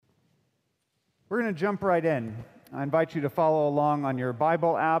We're going to jump right in. I invite you to follow along on your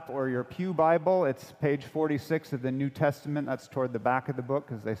Bible app or your Pew Bible. It's page 46 of the New Testament. That's toward the back of the book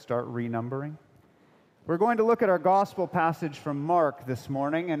as they start renumbering. We're going to look at our gospel passage from Mark this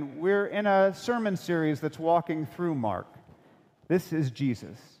morning, and we're in a sermon series that's walking through Mark. This is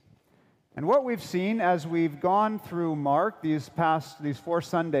Jesus. And what we've seen as we've gone through Mark these 4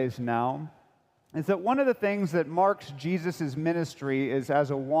 Sundays now is that one of the things that marks Jesus' ministry is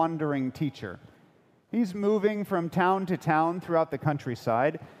as a wandering teacher. He's moving from town to town throughout the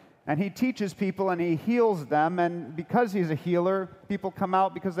countryside, and he teaches people and he heals them, and because he's a healer, people come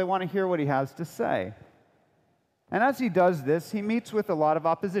out because they want to hear what he has to say. And as he does this, he meets with a lot of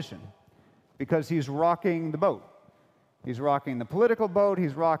opposition because he's rocking the boat. He's rocking the political boat,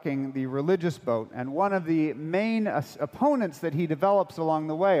 he's rocking the religious boat, and one of the main opponents that he develops along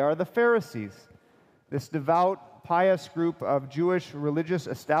the way are the Pharisees, this devout, pious group of Jewish religious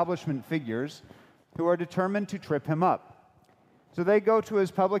establishment figures who are determined to trip him up. So they go to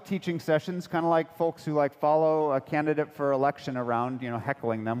his public teaching sessions, kind of like folks who follow a candidate for election around,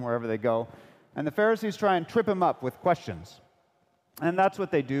 heckling them wherever they go. And the Pharisees try and trip him up with questions. And that's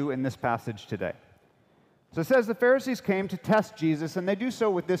what they do in this passage today. So it says the Pharisees came to test Jesus, and they do so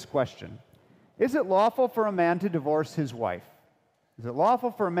with this question. Is it lawful for a man to divorce his wife? Is it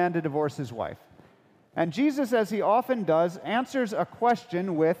lawful for a man to divorce his wife? And Jesus, as he often does, answers a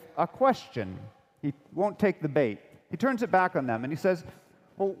question with a question. He won't take the bait. He turns it back on them, and he says,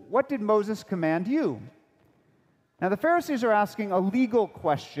 well, what did Moses command you? Now, the Pharisees are asking a legal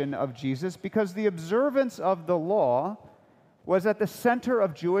question of Jesus because the observance of the law was at the center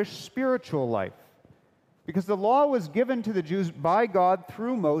of Jewish spiritual life. Because the law was given to the Jews by God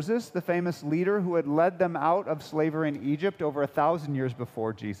through Moses, the famous leader who had led them out of slavery in Egypt over 1,000 years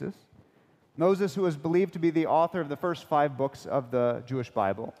before Jesus. Moses, who was believed to be the author of the first 5 books of the Jewish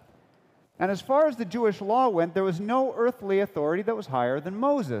Bible. And as far as the Jewish law went, there was no earthly authority that was higher than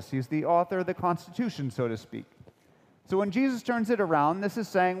Moses. He's the author of the Constitution, so to speak. So when Jesus turns it around, this is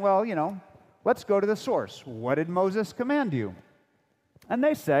saying, well, let's go to the source. What did Moses command you? And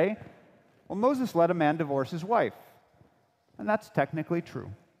they say, well, Moses let a man divorce his wife. And that's technically true.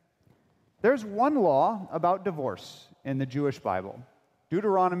 There's one law about divorce in the Jewish Bible,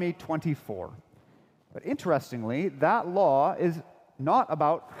 Deuteronomy 24. But interestingly, that law is not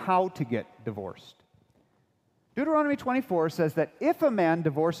about how to get divorced. Deuteronomy 24 says that if a man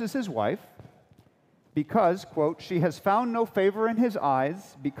divorces his wife because, quote, she has found no favor in his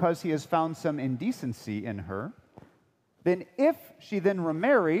eyes because he has found some indecency in her, then if she then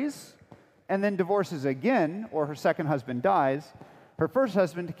remarries and then divorces again, or her second husband dies, her first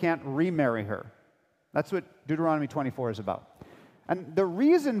husband can't remarry her. That's what Deuteronomy 24 is about. And the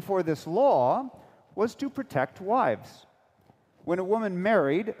reason for this law was to protect wives. When a woman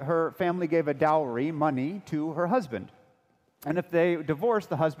married, her family gave a dowry, money, to her husband. And if they divorced,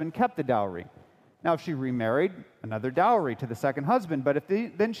 the husband kept the dowry. Now, if she remarried, another dowry to the second husband. But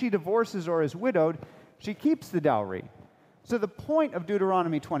if then she divorces or is widowed, she keeps the dowry. So the point of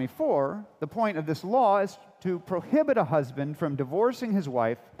Deuteronomy 24, the point of this law, is to prohibit a husband from divorcing his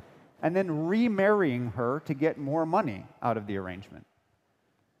wife and then remarrying her to get more money out of the arrangement.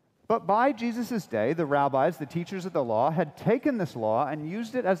 But by Jesus' day, the rabbis, the teachers of the law, had taken this law and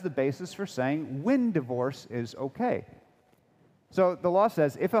used it as the basis for saying when divorce is okay. So the law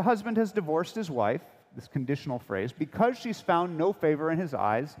says, if a husband has divorced his wife, this conditional phrase, because she's found no favor in his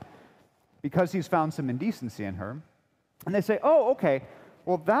eyes, because he's found some indecency in her, and they say, oh, okay,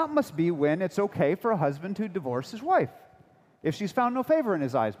 well, that must be when it's okay for a husband to divorce his wife, if she's found no favor in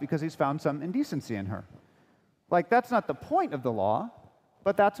his eyes because he's found some indecency in her. That's not the point of the law,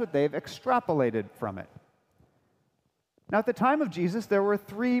 but that's what they've extrapolated from it. Now, at the time of Jesus, there were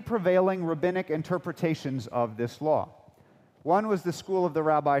 3 prevailing rabbinic interpretations of this law. One was the school of the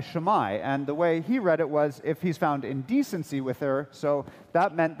Rabbi Shammai, and the way he read it was if he's found indecency with her, so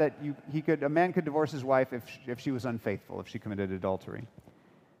that meant that a man could divorce his wife if she was unfaithful, if she committed adultery.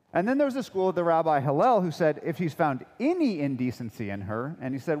 And then there was the school of the Rabbi Hillel who said if he's found any indecency in her,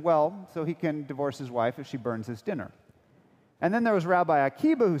 and he said, well, so he can divorce his wife if she burns his dinner. And then there was Rabbi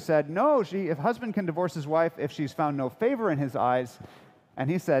Akiba who said, no, if husband can divorce his wife if she's found no favor in his eyes. And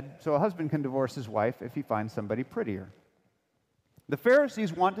he said, so a husband can divorce his wife if he finds somebody prettier. The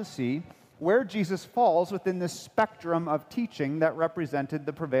Pharisees want to see where Jesus falls within this spectrum of teaching that represented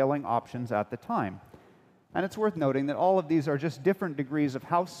the prevailing options at the time. And it's worth noting that all of these are just different degrees of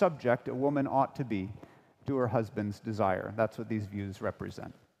how subject a woman ought to be to her husband's desire. That's what these views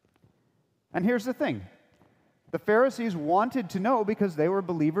represent. And here's the thing. The Pharisees wanted to know because they were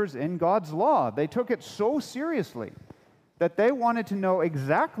believers in God's law. They took it so seriously that they wanted to know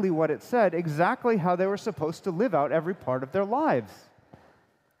exactly what it said, exactly how they were supposed to live out every part of their lives.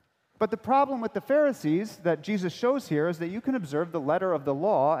 But the problem with the Pharisees that Jesus shows here is that you can observe the letter of the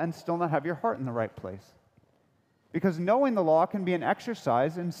law and still not have your heart in the right place. Because knowing the law can be an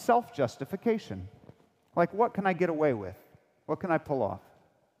exercise in self-justification. Like, what can I get away with? What can I pull off?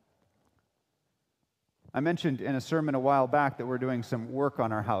 I mentioned in a sermon a while back that we're doing some work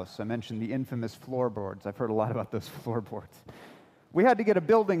on our house. I mentioned the infamous floorboards. I've heard a lot about those floorboards. We had to get a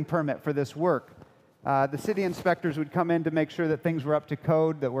building permit for this work. The city inspectors would come in to make sure that things were up to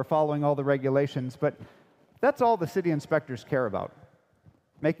code, that we're following all the regulations, but that's all the city inspectors care about,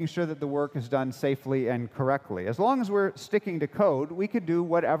 making sure that the work is done safely and correctly. As long as we're sticking to code, we could do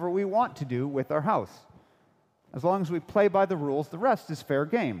whatever we want to do with our house. As long as we play by the rules, the rest is fair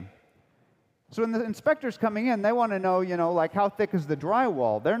game. So when the inspector's coming in, they want to know, like how thick is the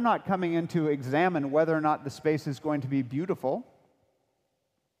drywall? They're not coming in to examine whether or not the space is going to be beautiful.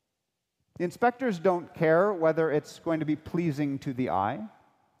 The inspectors don't care whether it's going to be pleasing to the eye.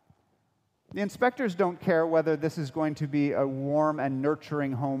 The inspectors don't care whether this is going to be a warm and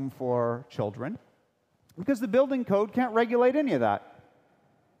nurturing home for children, because the building code can't regulate any of that.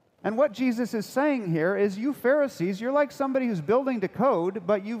 And what Jesus is saying here is, you Pharisees, you're like somebody who's building to code,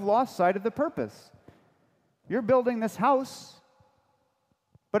 but you've lost sight of the purpose. You're building this house,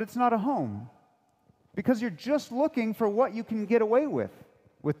 but it's not a home, because you're just looking for what you can get away with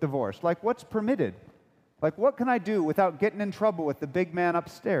divorce. Like, what's permitted? Like, what can I do without getting in trouble with the big man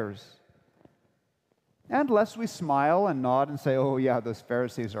upstairs? And lest we smile and nod and say, oh yeah, those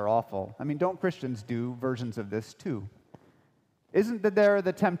Pharisees are awful. I mean, don't Christians do versions of this too? Isn't there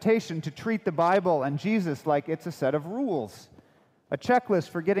the temptation to treat the Bible and Jesus like it's a set of rules, a checklist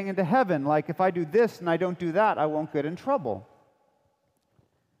for getting into heaven, like if I do this and I don't do that, I won't get in trouble?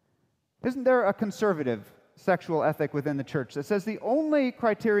 Isn't there a conservative sexual ethic within the church that says the only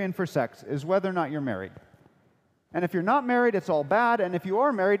criterion for sex is whether or not you're married? And if you're not married, it's all bad, and if you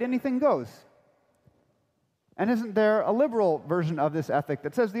are married, anything goes. And isn't there a liberal version of this ethic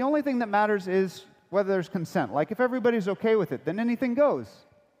that says the only thing that matters is whether there's consent? Like, if everybody's okay with it, then anything goes.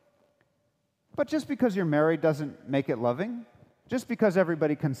 But just because you're married doesn't make it loving. Just because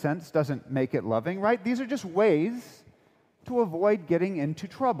everybody consents doesn't make it loving, right? These are just ways to avoid getting into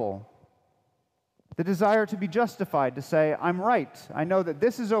trouble. The desire to be justified, to say, I'm right. I know that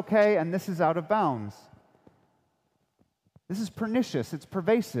this is okay and this is out of bounds. This is pernicious. It's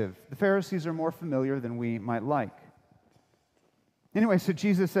pervasive. The Pharisees are more familiar than we might like. Anyway, so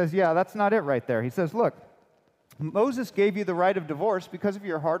Jesus says, yeah, that's not it right there. He says, look, Moses gave you the right of divorce because of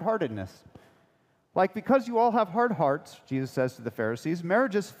your hard-heartedness. Like, because you all have hard hearts, Jesus says to the Pharisees,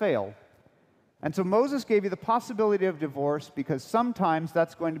 marriages fail. And so Moses gave you the possibility of divorce because sometimes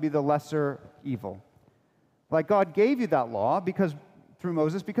that's going to be the lesser evil. Like, God gave you that law through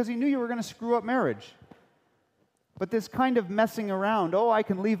Moses because he knew you were going to screw up marriage. But this kind of messing around, oh, I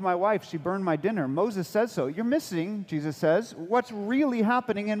can leave my wife, she burned my dinner. Moses says so. You're missing, Jesus says, what's really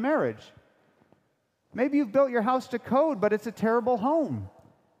happening in marriage. Maybe you've built your house to code, but it's a terrible home.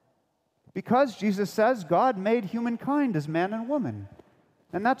 Because, Jesus says, God made humankind as man and woman.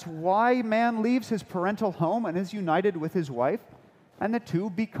 And that's why man leaves his parental home and is united with his wife, and the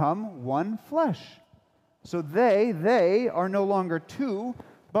two become one flesh. So they are no longer two,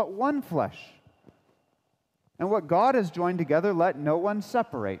 but one flesh. And what God has joined together, let no one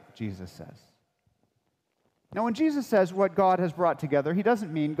separate, Jesus says. Now, when Jesus says what God has brought together, he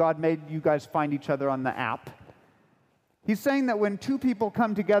doesn't mean God made you guys find each other on the app. He's saying that when two people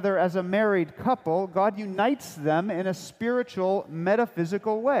come together as a married couple, God unites them in a spiritual,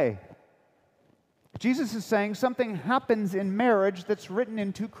 metaphysical way. Jesus is saying something happens in marriage that's written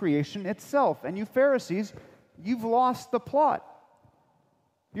into creation itself. And you Pharisees, you've lost the plot.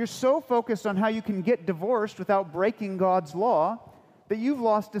 You're so focused on how you can get divorced without breaking God's law that you've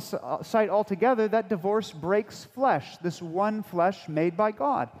lost sight altogether that divorce breaks flesh, this one flesh made by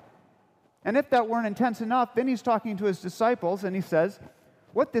God. And if that weren't intense enough, then he's talking to his disciples and he says,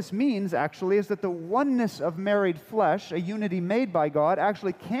 what this means actually is that the oneness of married flesh, a unity made by God,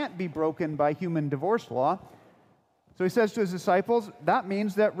 actually can't be broken by human divorce law. So he says to his disciples, that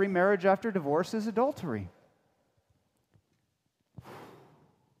means that remarriage after divorce is adultery.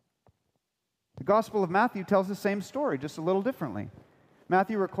 The Gospel of Matthew tells the same story, just a little differently.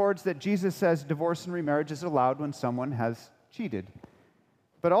 Matthew records that Jesus says divorce and remarriage is allowed when someone has cheated.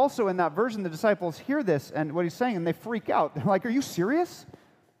 But also in that version, the disciples hear this and what he's saying, and they freak out. They're like, are you serious?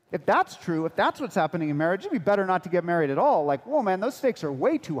 If that's true, if that's what's happening in marriage, it'd be better not to get married at all. Like, whoa, man, those stakes are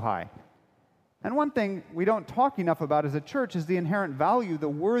way too high. And one thing we don't talk enough about as a church is the inherent value, the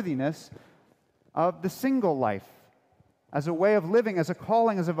worthiness of the single life. as a way of living, as a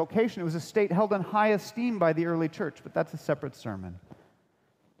calling, as a vocation. It was a state held in high esteem by the early church, but that's a separate sermon.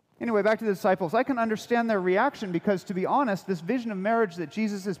 Anyway, back to the disciples. I can understand their reaction because, to be honest, this vision of marriage that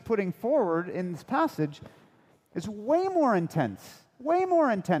Jesus is putting forward in this passage is way more intense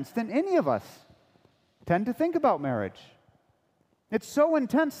than any of us tend to think about marriage. It's so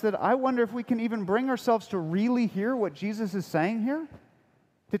intense that I wonder if we can even bring ourselves to really hear what Jesus is saying here,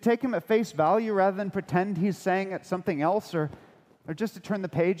 to take him at face value rather than pretend he's saying it something else, or just to turn the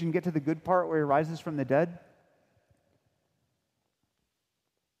page and get to the good part where he rises from the dead.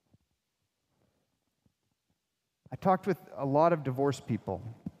 I talked with a lot of divorced people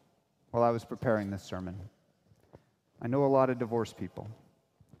while I was preparing this sermon. I know a lot of divorced people.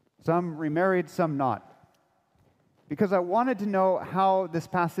 Some remarried, some not. Because I wanted to know how this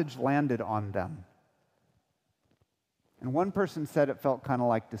passage landed on them. And one person said it felt kind of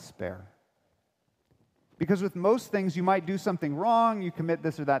like despair. Because with most things, you might do something wrong, you commit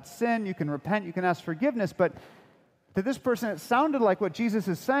this or that sin, you can repent, you can ask forgiveness, but to this person, it sounded like what Jesus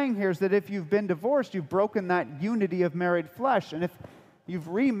is saying here is that if you've been divorced, you've broken that unity of married flesh. And if you've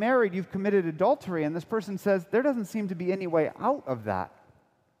remarried, you've committed adultery. And this person says, there doesn't seem to be any way out of that.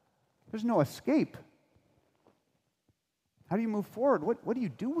 There's no escape. How do you move forward? What do you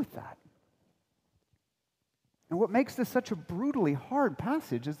do with that? And what makes this such a brutally hard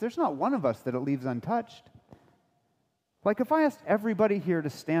passage is there's not one of us that it leaves untouched. Like if I asked everybody here to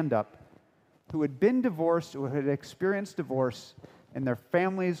stand up who had been divorced or had experienced divorce in their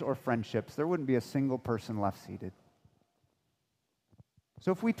families or friendships, there wouldn't be a single person left seated.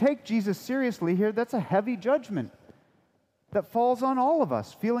 So if we take Jesus seriously here, that's a heavy judgment that falls on all of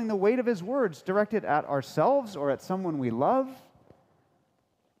us, feeling the weight of his words directed at ourselves or at someone we love.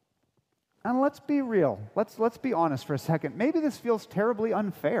 And let's be real. Let's be honest for a second. Maybe this feels terribly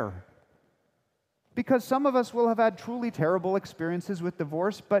unfair. Because some of us will have had truly terrible experiences with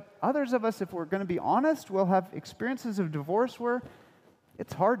divorce, but others of us, if we're going to be honest, will have experiences of divorce where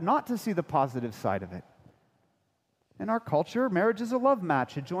it's hard not to see the positive side of it. In our culture, marriage is a love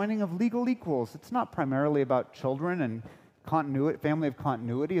match, a joining of legal equals. It's not primarily about children and continuity, family of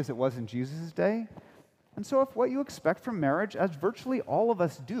continuity, as it was in Jesus' day. And so if what you expect from marriage, as virtually all of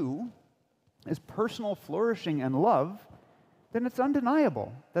us do, is personal flourishing and love, then it's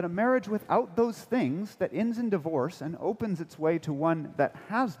undeniable that a marriage without those things that ends in divorce and opens its way to one that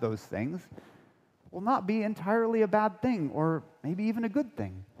has those things will not be entirely a bad thing, or maybe even a good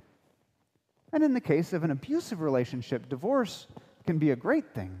thing. And in the case of an abusive relationship, divorce can be a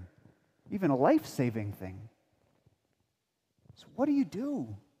great thing, even a life-saving thing. So what do you do?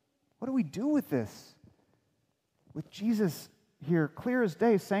 What do we do with this? With Jesus here, clear as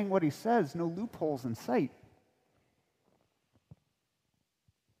day, saying what he says, no loopholes in sight.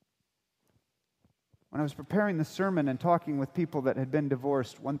 When I was preparing the sermon and talking with people that had been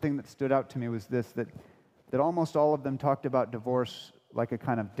divorced, one thing that stood out to me was this, that almost all of them talked about divorce like a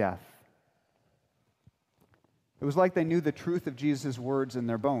kind of death. It was like they knew the truth of Jesus' words in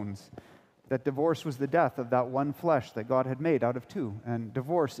their bones, that divorce was the death of that one flesh that God had made out of two. And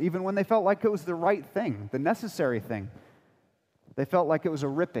divorce, even when they felt like it was the right thing, the necessary thing, they felt like it was a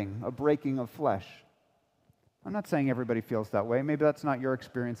ripping, a breaking of flesh. I'm not saying everybody feels that way. Maybe that's not your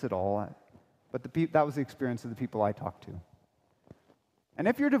experience at all. But that was the experience of the people I talked to. And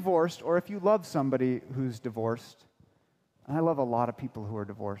if you're divorced, or if you love somebody who's divorced, and I love a lot of people who are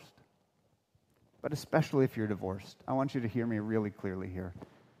divorced, but especially if you're divorced, I want you to hear me really clearly here.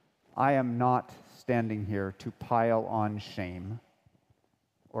 I am not standing here to pile on shame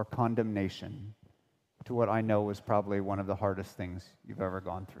or condemnation to what I know was probably one of the hardest things you've ever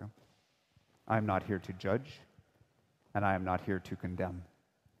gone through. I'm not here to judge, and I am not here to condemn.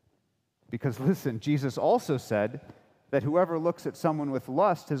 Because listen, Jesus also said that whoever looks at someone with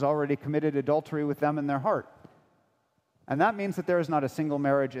lust has already committed adultery with them in their heart. And that means that there is not a single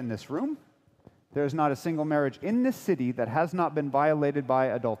marriage in this room, there is not a single marriage in this city that has not been violated by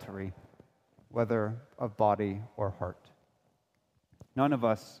adultery, whether of body or heart. None of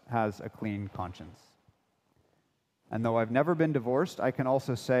us has a clean conscience. And though I've never been divorced, I can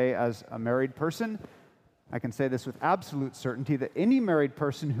also say as a married person, I can say this with absolute certainty, that any married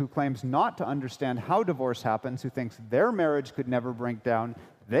person who claims not to understand how divorce happens, who thinks their marriage could never break down,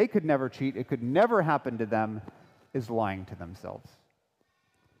 they could never cheat, it could never happen to them, is lying to themselves.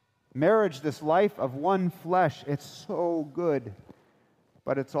 Marriage, this life of one flesh, it's so good,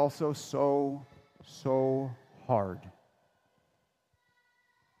 but it's also so hard.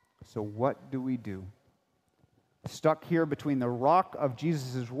 So what do we do? Stuck here between the rock of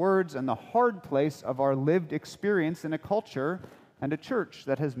Jesus' words and the hard place of our lived experience in a culture and a church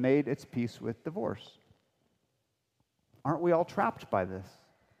that has made its peace with divorce. Aren't we all trapped by this?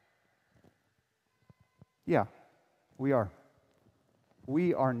 Yeah, we are.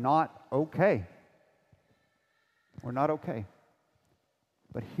 We are not okay. We're not okay.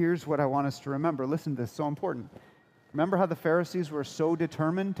 But here's what I want us to remember. Listen to this, so important. Remember how the Pharisees were so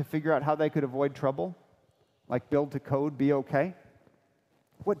determined to figure out how they could avoid trouble? Like build to code, be okay?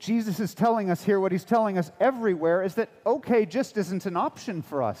 What Jesus is telling us here, what he's telling us everywhere, is that okay just isn't an option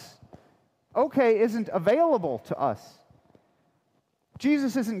for us. Okay isn't available to us.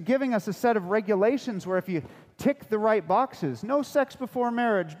 Jesus isn't giving us a set of regulations where if you tick the right boxes, no sex before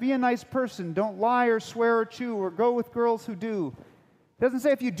marriage, be a nice person, don't lie or swear or chew or go with girls who do. It doesn't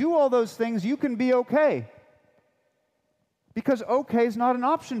say if you do all those things, you can be okay. Because okay is not an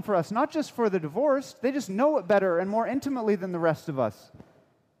option for us, not just for the divorced. They just know it better and more intimately than the rest of us.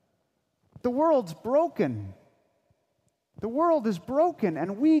 The world's broken. The world is broken,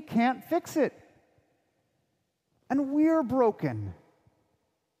 and we can't fix it. And we're broken.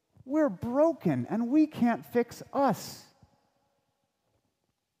 We're broken, and we can't fix us.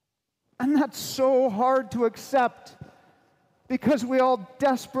 And that's so hard to accept because we all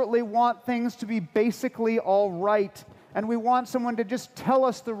desperately want things to be basically all right. And we want someone to just tell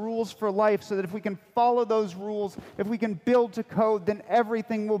us the rules for life so that if we can follow those rules, if we can build to code, then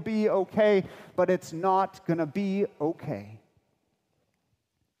everything will be okay. But it's not going to be okay.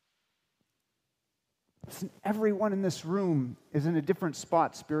 Listen, everyone in this room is in a different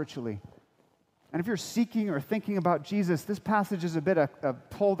spot spiritually. And if you're seeking or thinking about Jesus, this passage is a bit of a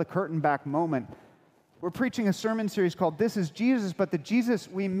pull the curtain back moment. We're preaching a sermon series called This is Jesus, but the Jesus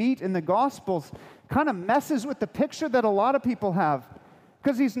we meet in the Gospels kind of messes with the picture that a lot of people have.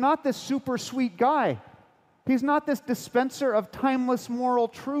 Because he's not this super sweet guy. He's not this dispenser of timeless moral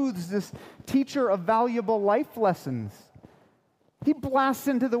truths, this teacher of valuable life lessons. He blasts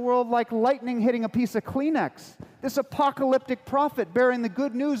into the world like lightning hitting a piece of Kleenex. This apocalyptic prophet bearing the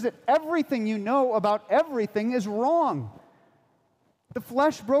good news that everything you know about everything is wrong. The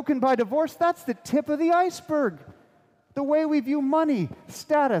flesh broken by divorce, that's the tip of the iceberg. The way we view money,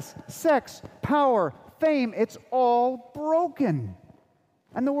 status, sex, power, fame, it's all broken.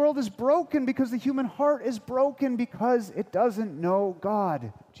 And the world is broken because the human heart is broken because it doesn't know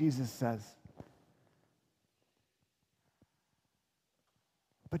God, Jesus says.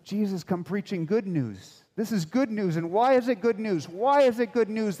 But Jesus come preaching good news. This is good news. And why is it good news? Why is it good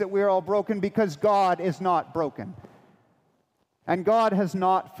news that we're all broken? Because God is not broken. And God has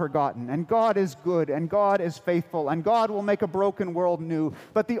not forgotten. And God is good. And God is faithful. And God will make a broken world new.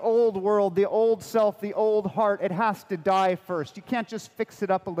 But the old world, the old self, the old heart, it has to die first. You can't just fix it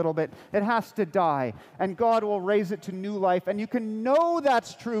up a little bit. It has to die. And God will raise it to new life. And you can know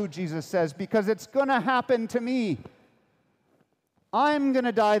that's true, Jesus says, because it's going to happen to me. I'm going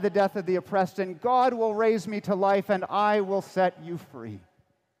to die the death of the oppressed, and God will raise me to life, and I will set you free.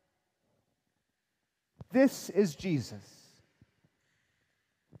 This is Jesus.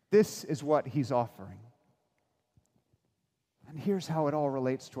 This is what he's offering. And here's how it all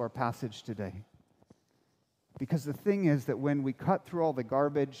relates to our passage today. Because the thing is that when we cut through all the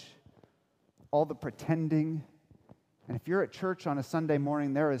garbage, all the pretending, and if you're at church on a Sunday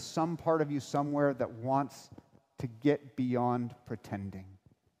morning, there is some part of you somewhere that wants to get beyond pretending.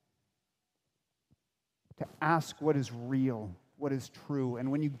 To ask what is real, what is true.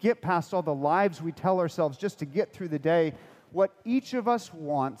 And when you get past all the lives we tell ourselves just to get through the day, what each of us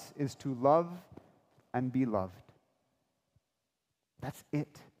wants is to love and be loved. That's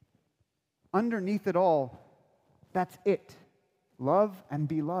it. Underneath it all, that's it. Love and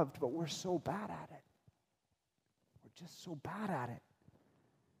be loved. But we're so bad at it. We're just so bad at it.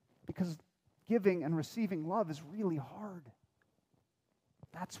 Because giving and receiving love is really hard.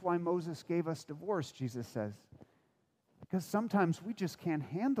 That's why Moses gave us divorce, Jesus says. Because sometimes we just can't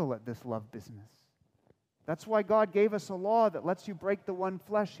handle it, this love business. That's why God gave us a law that lets you break the one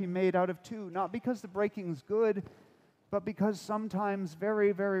flesh he made out of two. Not because the breaking's good, but because sometimes,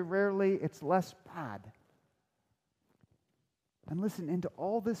 very, very rarely, it's less bad. And listen, into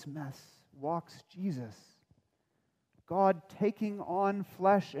all this mess walks Jesus. God taking on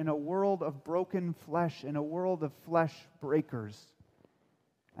flesh in a world of broken flesh, in a world of flesh breakers.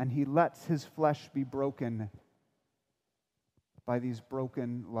 And he lets his flesh be broken by these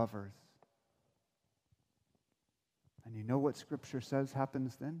broken lovers. And you know what Scripture says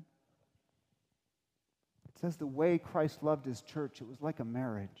happens then? It says the way Christ loved his church, it was like a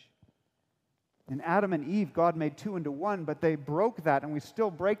marriage. In Adam and Eve, God made two into one, but they broke that, and we still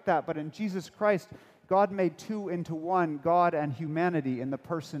break that. But in Jesus Christ, God made two into one, God and humanity in the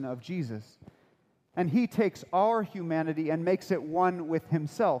person of Jesus. And he takes our humanity and makes it one with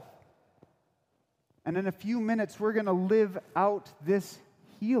himself. And in a few minutes, we're going to live out this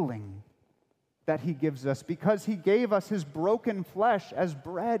healing that he gives us because he gave us his broken flesh as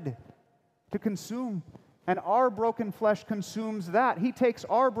bread to consume. And our broken flesh consumes that. He takes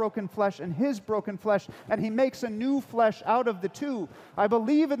our broken flesh and his broken flesh, and he makes a new flesh out of the two. I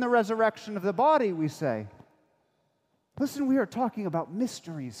believe in the resurrection of the body, we say. Listen, we are talking about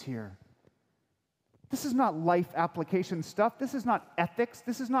mysteries here. This is not life application stuff. This is not ethics.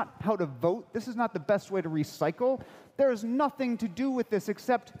 This is not how to vote. This is not the best way to recycle. There is nothing to do with this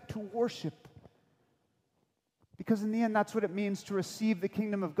except to worship. Because in the end, that's what it means to receive the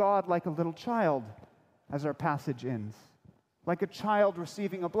kingdom of God like a little child, as our passage ends. Like a child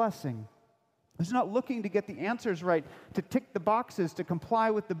receiving a blessing. Who's not looking to get the answers right, to tick the boxes, to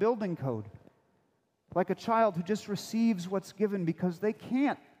comply with the building code. Like a child who just receives what's given because they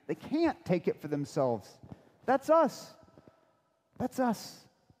can't take it for themselves. That's us. That's us.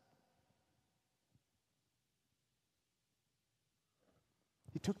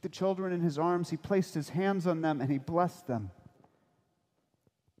 He took the children in his arms, he placed his hands on them, and he blessed them.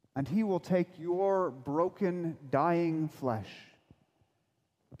 And he will take your broken, dying flesh,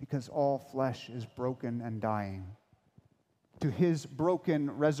 because all flesh is broken and dying, to his broken,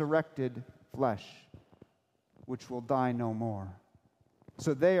 resurrected flesh, which will die no more.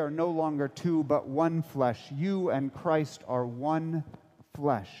 So they are no longer two, but one flesh. You and Christ are one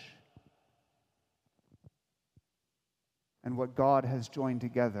flesh. And what God has joined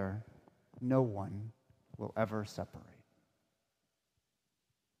together, no one will ever separate.